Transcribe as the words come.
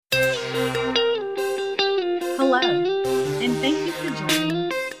Hello, and thank you for joining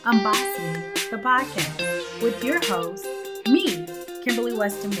Unboss Me, the podcast, with your host, me, Kimberly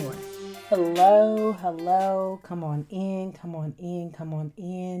Weston Moore. Hello. Come on in.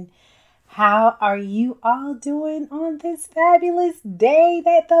 How are you all doing on this fabulous day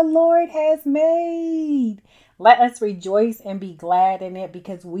that the Lord has made? Let us rejoice and be glad in it,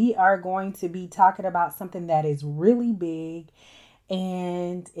 because we are going to be talking about something that is really big,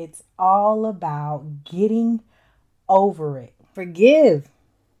 and it's all about getting over it. Forgive.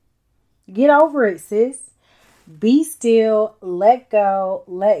 Get over it, sis. Be still, let go,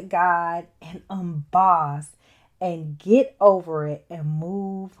 let God, and unboss, and get over it and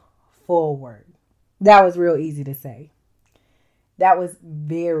move forward. That was real easy to say. That was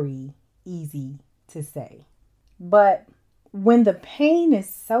very easy to say. But when the pain is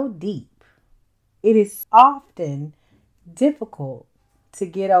so deep, it is often difficult to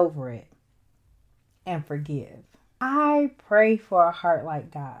get over it and forgive. I pray for a heart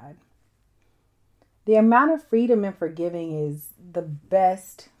like God. The amount of freedom in forgiving is the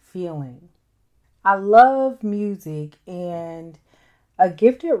best feeling. I love music, and a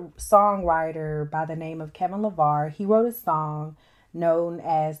gifted songwriter by the name of Kevin LeVar, he wrote a song known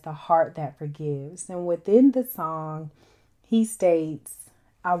as The Heart That Forgives. And within the song, he states,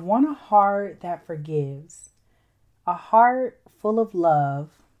 I want a heart that forgives, a heart full of love,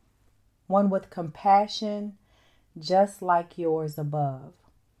 one with compassion just like yours above,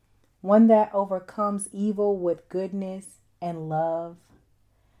 one that overcomes evil with goodness and love,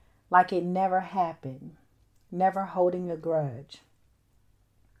 like it never happened, never holding a grudge.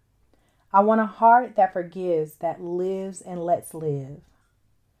 I want a heart that forgives, that lives and lets live,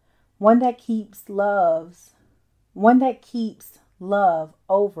 one that keeps love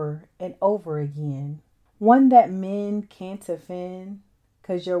over and over again, one that men can't offend,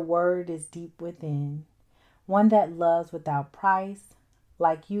 'cause your word is deep within, one that loves without price,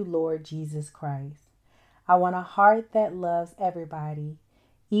 like you, Lord Jesus Christ. I want a heart that loves everybody,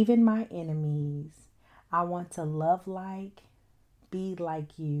 even my enemies. I want to love like, be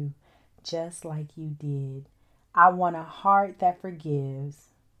like you, just like you did. I want a heart that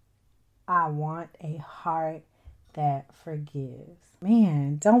forgives. I want a heart that forgives.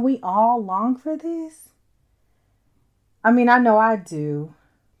 Man, don't we all long for this? I mean, I know I do.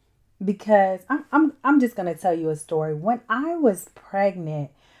 Because I'm just going to tell you a story. When I was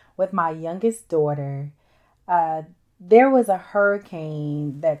pregnant with my youngest daughter, there was a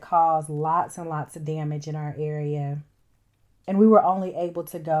hurricane that caused lots and lots of damage in our area. And we were only able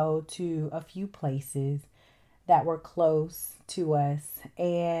to go to a few places that were close to us.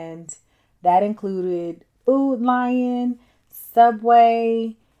 And that included Food Lion,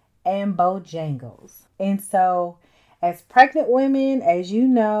 Subway, and Bojangles. And so, as pregnant women, as you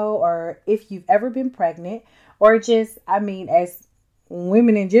know, or if you've ever been pregnant, or just, as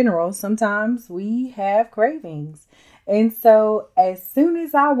women in general, sometimes we have cravings. And so as soon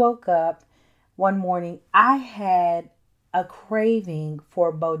as I woke up one morning, I had a craving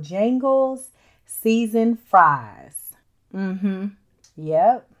for Bojangles seasoned fries.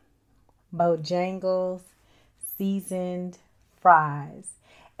 Yep. Bojangles seasoned fries.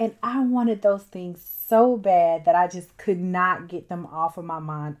 And I wanted those things so bad that I just could not get them off of my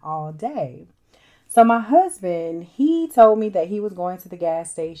mind all day. So my husband, he told me that he was going to the gas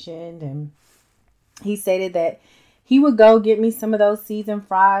station, and he stated that he would go get me some of those seasoned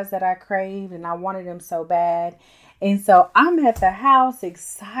fries that I craved, and I wanted them so bad. And so I'm at the house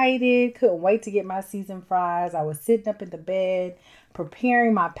excited, couldn't wait to get my seasoned fries. I was sitting up in the bed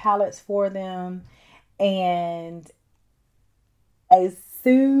preparing my palates for them, and as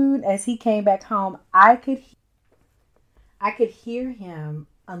soon as he came back home, I could hear him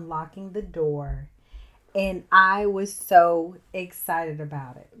unlocking the door, and I was so excited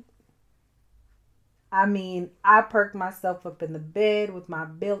about it. I perked myself up in the bed with my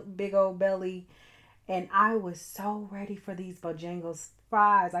big old belly, and I was so ready for these Bojangles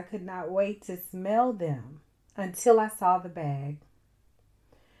fries. I could not wait to smell them until I saw the bag.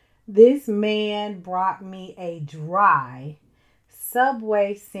 This man brought me a dry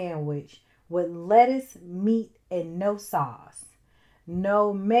Subway sandwich with lettuce, meat, and no sauce.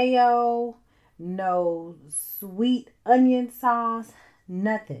 No mayo, no sweet onion sauce,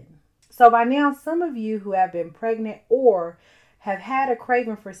 nothing. So by now, some of you who have been pregnant or have had a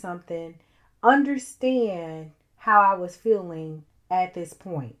craving for something understand how I was feeling at this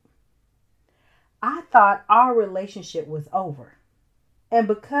point. I thought our relationship was over. And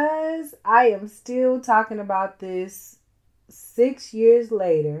because I am still talking about this 6 years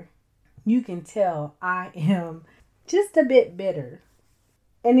later, you can tell I am just a bit bitter.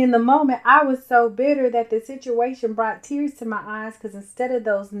 And in the moment, I was so bitter that the situation brought tears to my eyes because instead of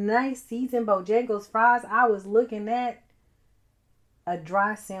those nice seasoned Bojangles fries, I was looking at a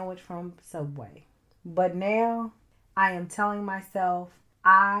dry sandwich from Subway. But now I am telling myself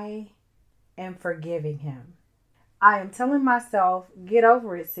I am forgiving him. I am telling myself, get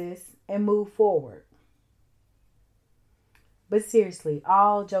over it, sis, and move forward. But seriously,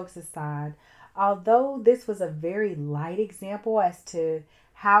 all jokes aside, although this was a very light example as to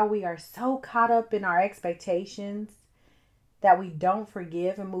how we are so caught up in our expectations that we don't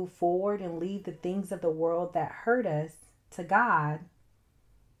forgive and move forward and leave the things of the world that hurt us to God,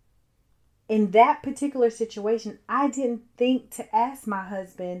 in that particular situation, I didn't think to ask my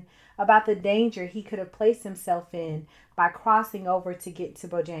husband about the danger he could have placed himself in by crossing over to get to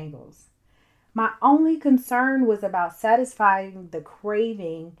Bojangles. My only concern was about satisfying the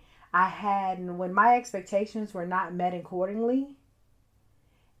craving I had, and when my expectations were not met accordingly,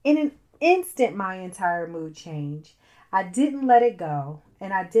 in an instant my entire mood changed. I didn't let it go,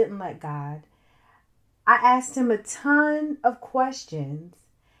 and I didn't let God. I asked him a ton of questions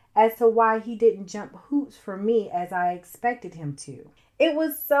as to why he didn't jump hoops for me as I expected him to. It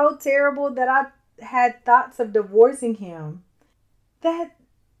was so terrible that I had thoughts of divorcing him. That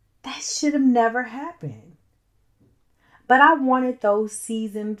should have never happened. But I wanted those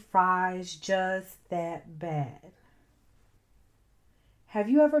seasoned fries just that bad. Have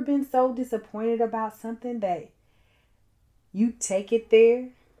you ever been so disappointed about something that you take it there?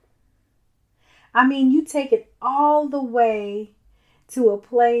 I mean, you take it all the way to a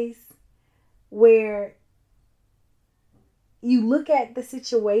place where you look at the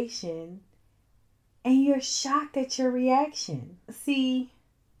situation and you're shocked at your reaction. See,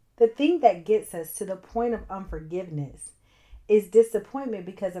 the thing that gets us to the point of unforgiveness is disappointment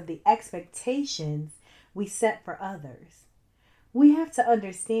because of the expectations we set for others. We have to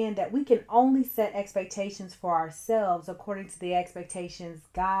understand that we can only set expectations for ourselves according to the expectations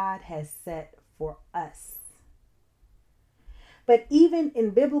God has set for us. But even in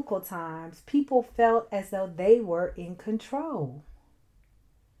biblical times, people felt as though they were in control.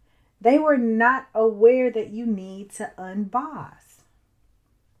 They were not aware that you need to unboss.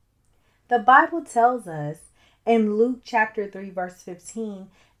 The Bible tells us in Luke chapter 3, verse 15,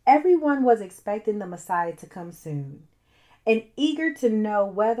 everyone was expecting the Messiah to come soon and eager to know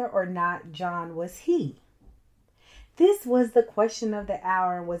whether or not John was he. This was the question of the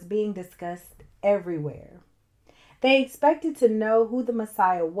hour and was being discussed everywhere. They expected to know who the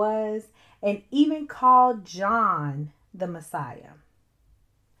Messiah was and even called John the Messiah.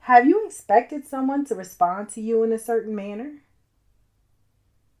 Have you expected someone to respond to you in a certain manner?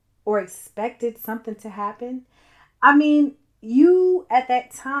 Or expected something to happen? I mean, you at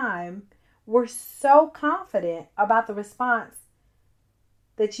that time were so confident about the response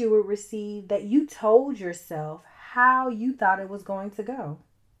that you would receive that you told yourself how you thought it was going to go.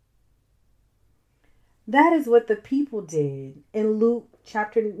 That is what the people did in Luke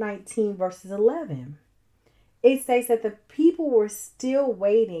chapter 19, verses 11. It states that the people were still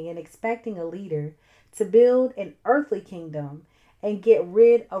waiting and expecting a leader to build an earthly kingdom and get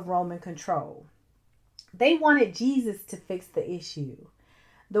rid of Roman control. They wanted Jesus to fix the issue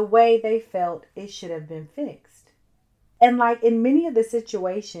the way they felt it should have been fixed. And like in many of the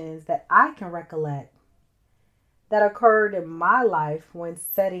situations that I can recollect that occurred in my life when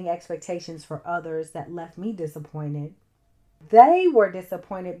setting expectations for others that left me disappointed, they were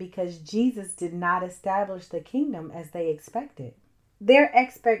disappointed because Jesus did not establish the kingdom as they expected. Their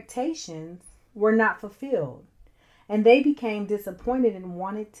expectations were not fulfilled, and they became disappointed and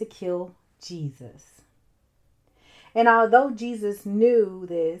wanted to kill Jesus. And although Jesus knew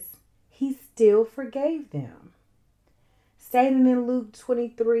this, he still forgave them. Stating in Luke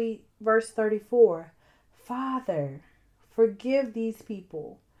 23, verse 34, Father, forgive these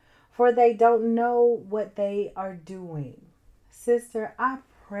people, for they don't know what they are doing. Sister, I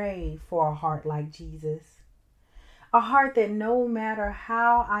pray for a heart like Jesus. A heart that no matter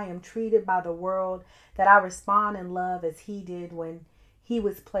how I am treated by the world, that I respond in love as he did when he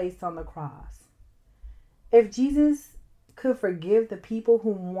was placed on the cross. If Jesus could forgive the people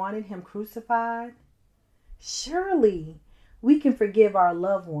who wanted him crucified, surely we can forgive our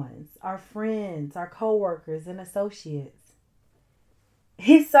loved ones, our friends, our co-workers, and associates.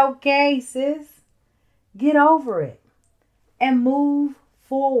 It's okay, sis. Get over it and move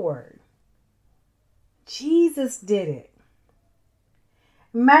forward. Jesus did it.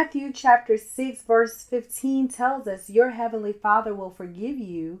 Matthew chapter 6, verse 15 tells us your heavenly Father will forgive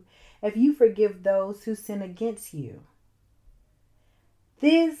you if you forgive those who sin against you.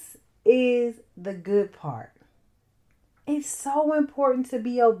 This is the good part. It's so important to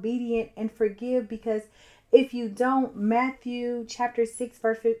be obedient and forgive, because if you don't, Matthew chapter 6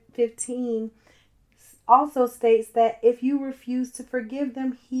 verse 15 also states that if you refuse to forgive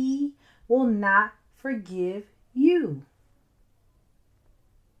them, he will not forgive you.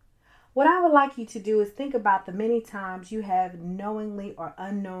 What I would like you to do is think about the many times you have knowingly or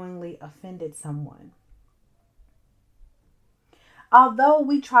unknowingly offended someone. Although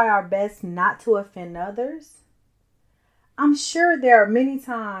we try our best not to offend others, I'm sure there are many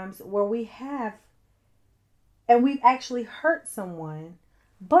times where we have, and we've actually hurt someone,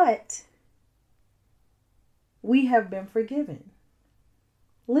 but we have been forgiven.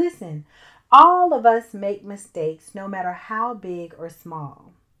 Listen, all of us make mistakes, no matter how big or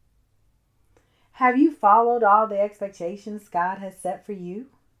small. Have you followed all the expectations God has set for you?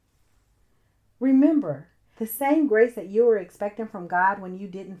 Remember, the same grace that you were expecting from God when you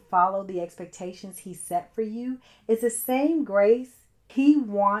didn't follow the expectations He set for you is the same grace He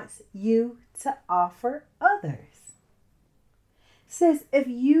wants you to offer others. Sis, if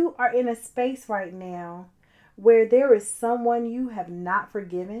you are in a space right now where there is someone you have not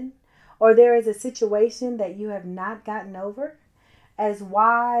forgiven, or there is a situation that you have not gotten over, as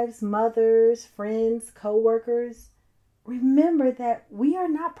wives, mothers, friends, co-workers, remember that we are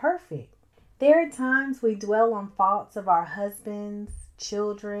not perfect. There are times we dwell on faults of our husbands,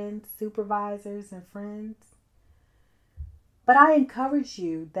 children, supervisors, and friends. But I encourage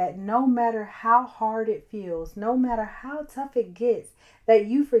you that no matter how hard it feels, no matter how tough it gets, that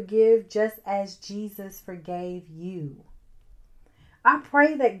you forgive just as Jesus forgave you. I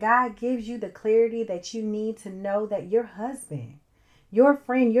pray that God gives you the clarity that you need to know that your husband, your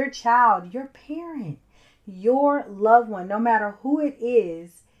friend, your child, your parent, your loved one, no matter who it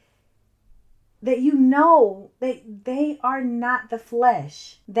is, that you know that they are not the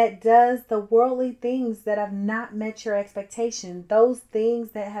flesh that does the worldly things that have not met your expectation, those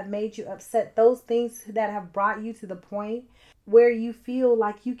things that have made you upset, those things that have brought you to the point where you feel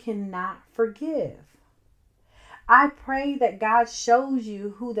like you cannot forgive. I pray that God shows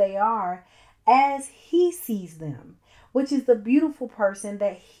you who they are as He sees them, which is the beautiful person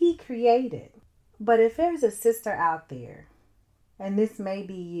that He created. But if there's a sister out there, and this may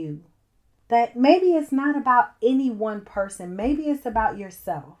be you, that maybe it's not about any one person. Maybe it's about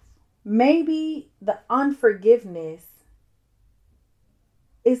yourself. Maybe the unforgiveness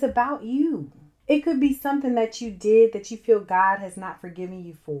is about you. It could be something that you did that you feel God has not forgiven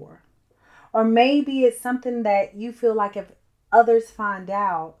you for. Or maybe it's something that you feel like if others find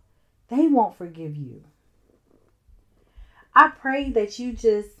out, they won't forgive you. I pray that you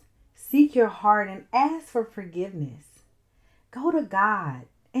just seek your heart and ask for forgiveness. Go to God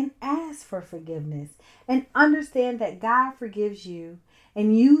and ask for forgiveness, and understand that God forgives you,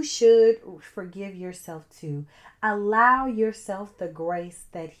 and you should forgive yourself too. Allow yourself the grace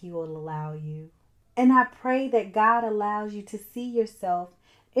that He will allow you. And I pray that God allows you to see yourself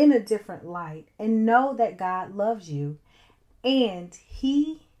in a different light and know that God loves you and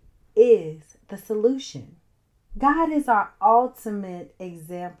He is the solution. God is our ultimate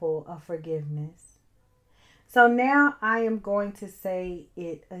example of forgiveness. So now I am going to say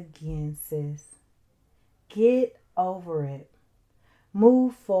it again, sis. Get over it.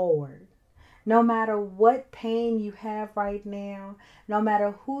 Move forward. No matter what pain you have right now, no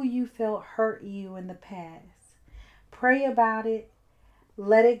matter who you felt hurt you in the past, pray about it,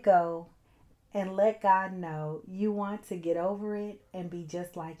 let it go, and let God know you want to get over it and be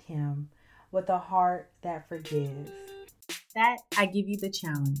just like Him, with a heart that forgives. That I give you the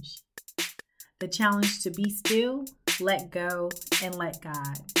challenge. The challenge to be still, let go, and let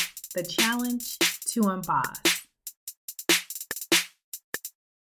God. The challenge to unboss.